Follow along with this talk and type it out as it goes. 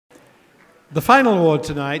The final award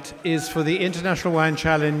tonight is for the International Wine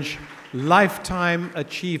Challenge Lifetime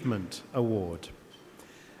Achievement Award.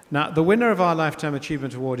 Now, the winner of our Lifetime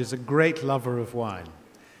Achievement Award is a great lover of wine.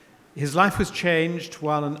 His life was changed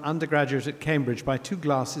while an undergraduate at Cambridge by 2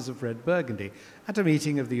 glasses of red Burgundy at a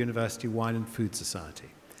meeting of the University Wine and Food Society.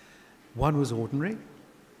 One was ordinary,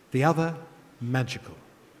 the other magical.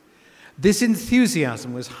 This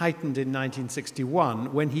enthusiasm was heightened in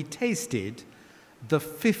 1961 when he tasted the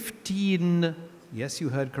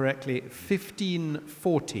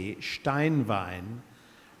 1540 Steinwein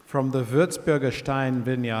from the Würzburger Stein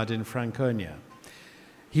vineyard in Franconia.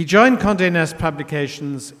 He joined Condé Nast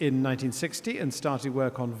Publications in 1960 and started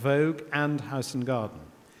work on Vogue and House Garden.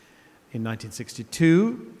 In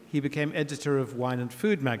 1962, he became editor of Wine and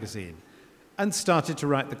Food magazine and started to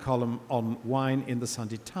write the column on wine in the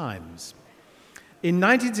Sunday Times. In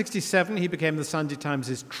 1967, he became the Sunday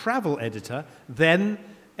Times' travel editor, then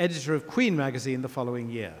editor of Queen magazine the following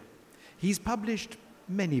year. He's published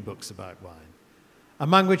many books about wine,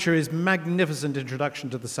 among which are his magnificent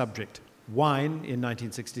introduction to the subject, Wine, in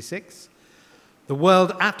 1966, the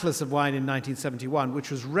World Atlas of Wine in 1971,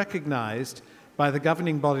 which was recognized by the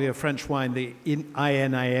governing body of French wine, the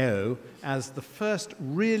INAO, as the first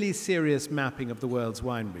really serious mapping of the world's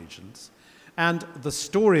wine regions, and The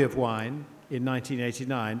Story of Wine in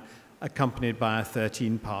 1989, accompanied by a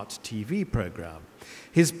 13-part TV program.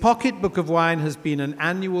 His pocketbook of wine has been an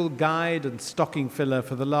annual guide and stocking filler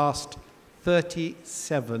for the last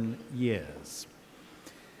 37 years.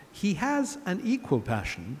 He has an equal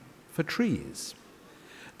passion for trees.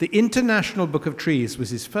 The International Book of Trees was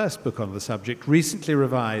his first book on the subject, recently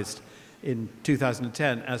revised in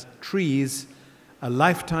 2010 as Trees, A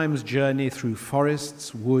Lifetime's Journey Through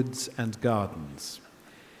Forests, Woods, and Gardens.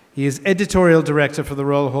 He is editorial director for the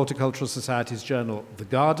Royal Horticultural Society's journal, The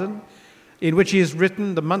Garden, in which he has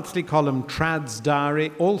written the monthly column Trad's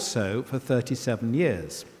Diary, also for 37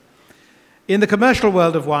 years. In the commercial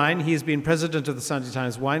world of wine, he has been president of the Sunday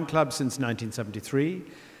Times Wine Club since 1973.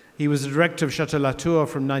 He was the director of Chateau Latour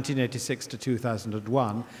from 1986 to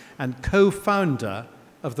 2001 and co-founder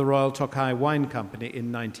of the Royal Tokai Wine Company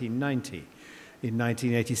in 1990. In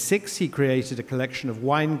 1986, he created a collection of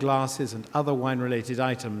wine glasses and other wine-related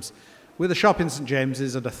items with a shop in St.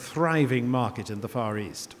 James's and a thriving market in the Far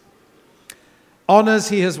East. Honours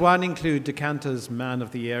he has won include Decanter's Man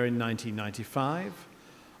of the Year in 1995,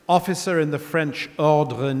 Officer in the French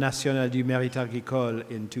Ordre National du Mérite Agricole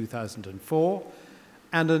in 2004,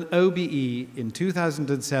 and an OBE in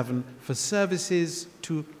 2007 for services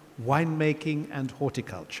to winemaking and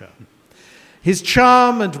horticulture. His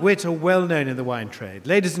charm and wit are well known in the wine trade.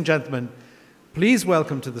 Ladies and gentlemen, please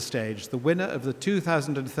welcome to the stage the winner of the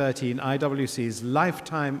 2013 IWC's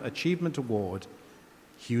Lifetime Achievement Award,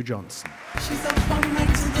 Hugh Johnson. She's up all night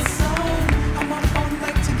to the sun. I'm up all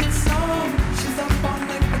night to get some. She's up all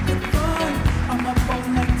night for good fun. I'm up all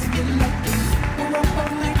night to get lucky. We're up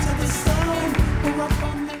all night to the sun. We're up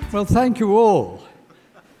all night. Well, thank you all.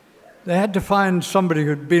 They had to find somebody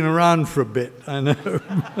who'd been around for a bit, I know.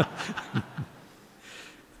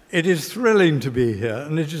 It is thrilling to be here,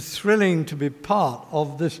 and it is thrilling to be part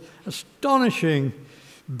of this astonishing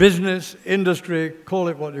business, industry, call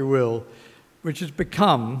it what you will, which has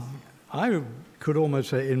become, I could almost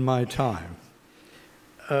say, in my time.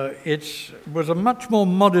 It was a much more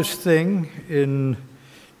modest thing in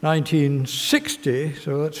 1960,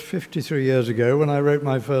 so that's 53 years ago, when I wrote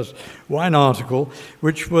my first wine article,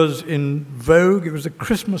 which was in Vogue. It was a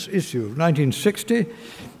Christmas issue of 1960,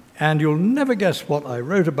 and you'll never guess what I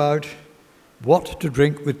wrote about: what to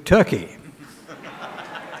drink with turkey.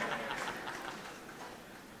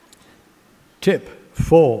 Tip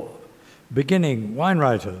for beginning wine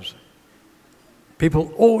writers: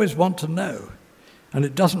 people always want to know, and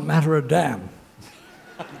it doesn't matter a damn.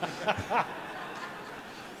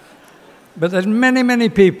 But there's many, many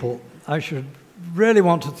people I should really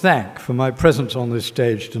want to thank for my presence on this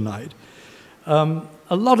stage tonight. A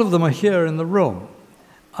lot of them are here in the room.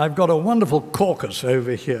 I've got a wonderful caucus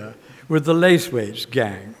over here with the Lacewaits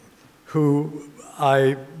gang, who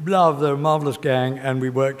I love. They're a marvelous gang, and we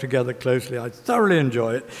work together closely. I thoroughly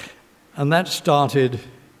enjoy it. And that started,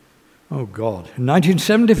 oh God, in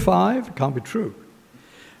 1975? It can't be true.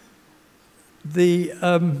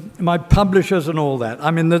 My publishers and all that.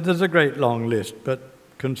 I mean, there's a great long list, but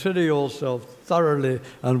consider yourself thoroughly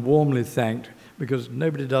and warmly thanked, because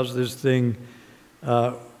nobody does this thing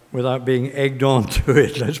without being egged on to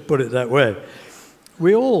it, let's put it that way.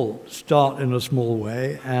 We all start in a small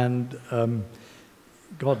way, and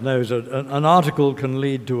God knows, an article can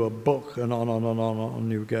lead to a book, and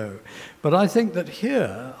on you go. But I think that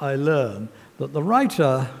here I learn that the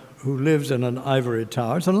writer who lives in an ivory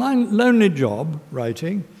tower. It's a lonely job,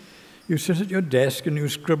 writing. You sit at your desk and you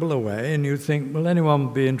scribble away and you think, will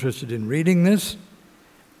anyone be interested in reading this?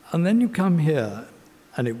 And then you come here,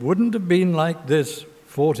 and it wouldn't have been like this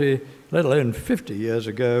 40, let alone 50 years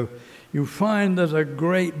ago. You find there's a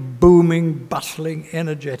great booming, bustling,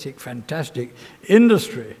 energetic, fantastic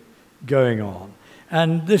industry going on.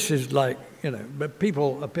 And this is like, you know,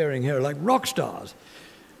 people appearing here like rock stars.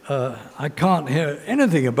 I can't hear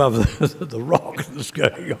anything above the rock that's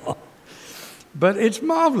going on. But it's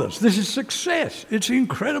marvelous. This is success. It's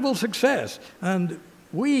incredible success. And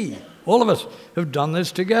we, all of us, have done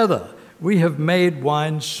this together. We have made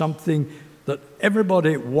wine something that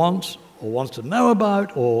everybody wants or wants to know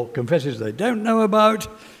about or confesses they don't know about.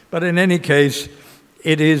 But in any case,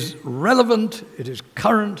 it is relevant, it is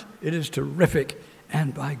current, it is terrific,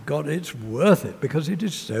 and by God, it's worth it because it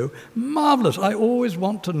is so marvelous. I always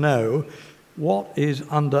want to know what is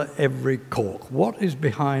under every cork, what is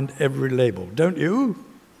behind every label, don't you?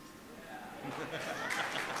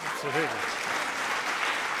 Absolutely.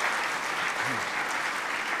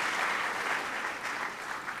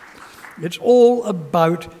 It's all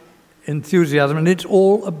about enthusiasm, and it's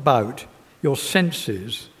all about your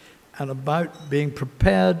senses and about being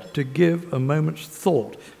prepared to give a moment's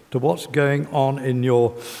thought to what's going on in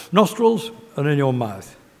your nostrils and in your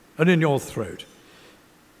mouth and in your throat.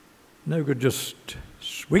 No good just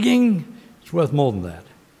swigging, it's worth more than that.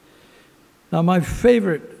 Now, my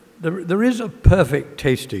favorite, there is a perfect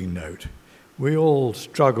tasting note. We all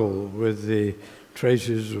struggle with the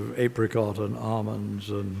traces of apricot and almonds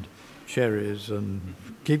and cherries and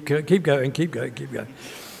keep going.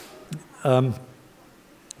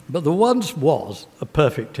 But there once was a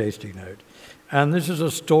perfect tasting note. And this is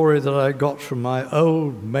a story that I got from my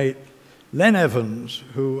old mate, Len Evans,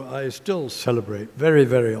 who I still celebrate very,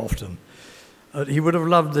 very often. He would have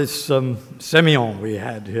loved this Semillon we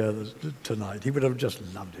had here tonight. He would have just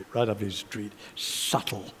loved it, right up his street.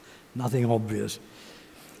 Subtle, nothing obvious.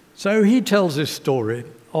 So he tells this story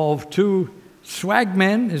of two swag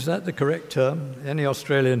men, is that the correct term? Any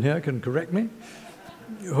Australian here can correct me?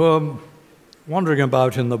 Who are wandering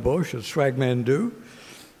about in the bush, as swag men do,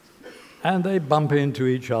 and they bump into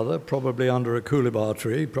each other, probably under a coolibah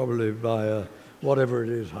tree, probably by a whatever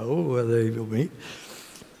it is hole where they will meet.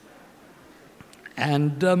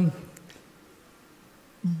 And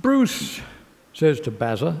Bruce says to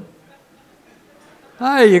Bazza,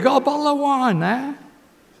 "Hey, you got a bottle of wine there?"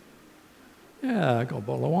 "Yeah, I got a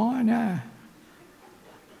bottle of wine, yeah."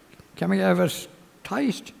 "Can we have a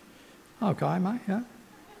taste?" "Okay, mate, yeah."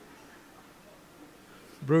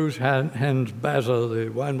 Bruce hands Bazza the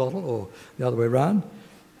wine bottle, or the other way round,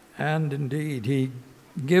 and indeed he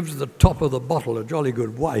gives the top of the bottle a jolly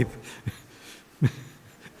good wipe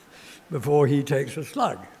before he takes a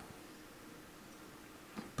slug.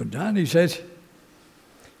 But then he says,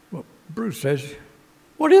 well, Bruce says,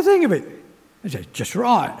 "What do you think of it?" He says, "Just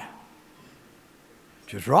right."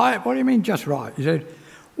 "Just right? What do you mean, just right?" He said,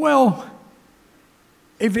 "Well,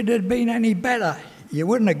 if it had been any better, you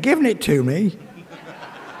wouldn't have given it to me.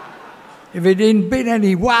 If it hadn't been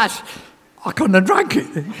any worse, I couldn't have drunk it."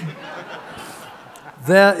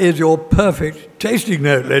 There is your perfect tasting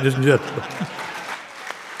note, ladies and gentlemen.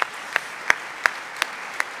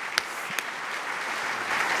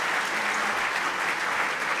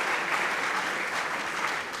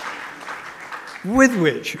 With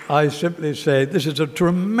which I simply say this is a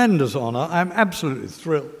tremendous honor. I'm absolutely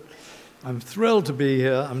thrilled. I'm thrilled to be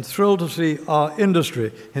here. I'm thrilled to see our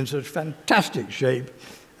industry in such fantastic shape.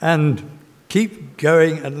 And keep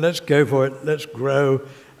going, and let's go for it. Let's grow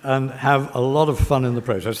and have a lot of fun in the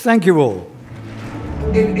process. Thank you all.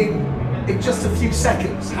 In just a few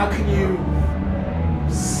seconds, how can you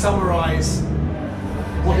summarize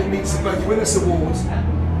what it means to both win this award,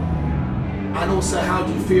 and also how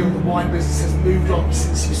do you feel the wine business has moved on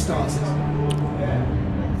since you started?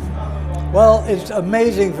 Well, it's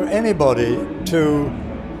amazing for anybody to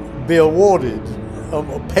be awarded, or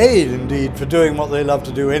paid indeed, for doing what they love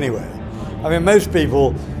to do anyway. I mean, most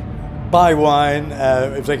people buy wine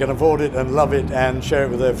if they can afford it and love it and share it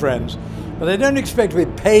with their friends, but they don't expect to be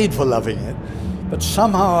paid for loving it. But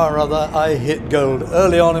somehow or other, I hit gold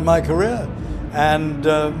early on in my career, and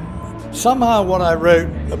somehow what I wrote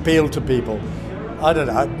appealed to people. I don't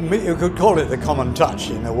know, you could call it the common touch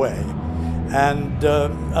in a way, and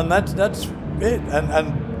that's it.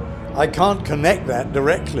 And I can't connect that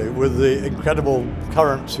directly with the incredible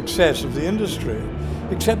current success of the industry,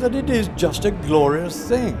 except that it is just a glorious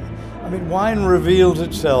thing. I mean, wine reveals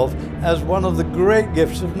itself as one of the great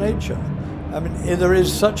gifts of nature. I mean, there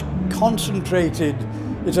is such concentrated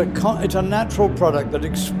It's a natural product that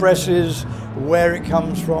expresses where it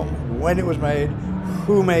comes from, when it was made,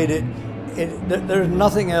 who made it. There's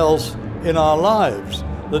nothing else in our lives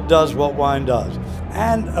that does what wine does.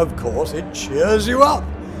 And of course, it cheers you up.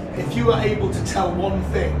 If you were able to tell one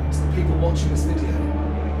thing to the people watching this video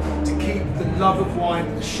to keep the love of wine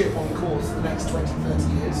and the ship on course for the next 20,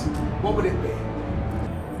 30 years, what would it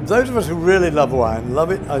be? Those of us who really love wine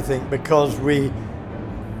love it, I think, because we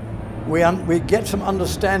get some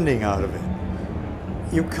understanding out of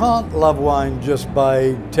it. You can't love wine just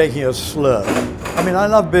by taking a slurp. I mean, I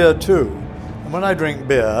love beer too. And when I drink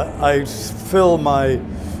beer, I fill my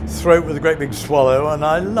throat with a great big swallow, and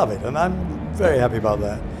I love it, and I'm very happy about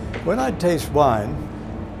that. When I taste wine,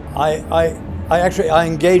 I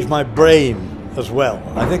engage my brain as well.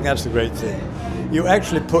 I think that's the great thing. You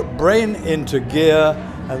actually put brain into gear,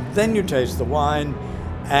 and then you taste the wine,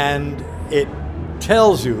 and it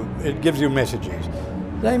tells you, it gives you messages.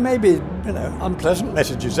 They may be, unpleasant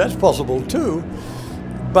messages, that's possible too,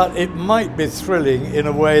 but it might be thrilling in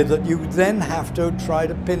a way that you then have to try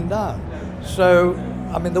to pin down. So,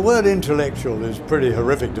 I mean, the word intellectual is pretty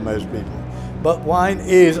horrific to most people, but wine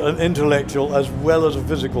is an intellectual as well as a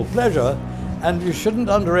physical pleasure, and you shouldn't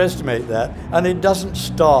underestimate that, and it doesn't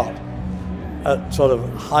start at sort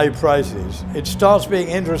of high prices. It starts being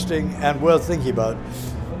interesting and worth thinking about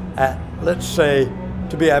at, let's say,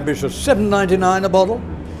 to be ambitious, $7.99 a bottle.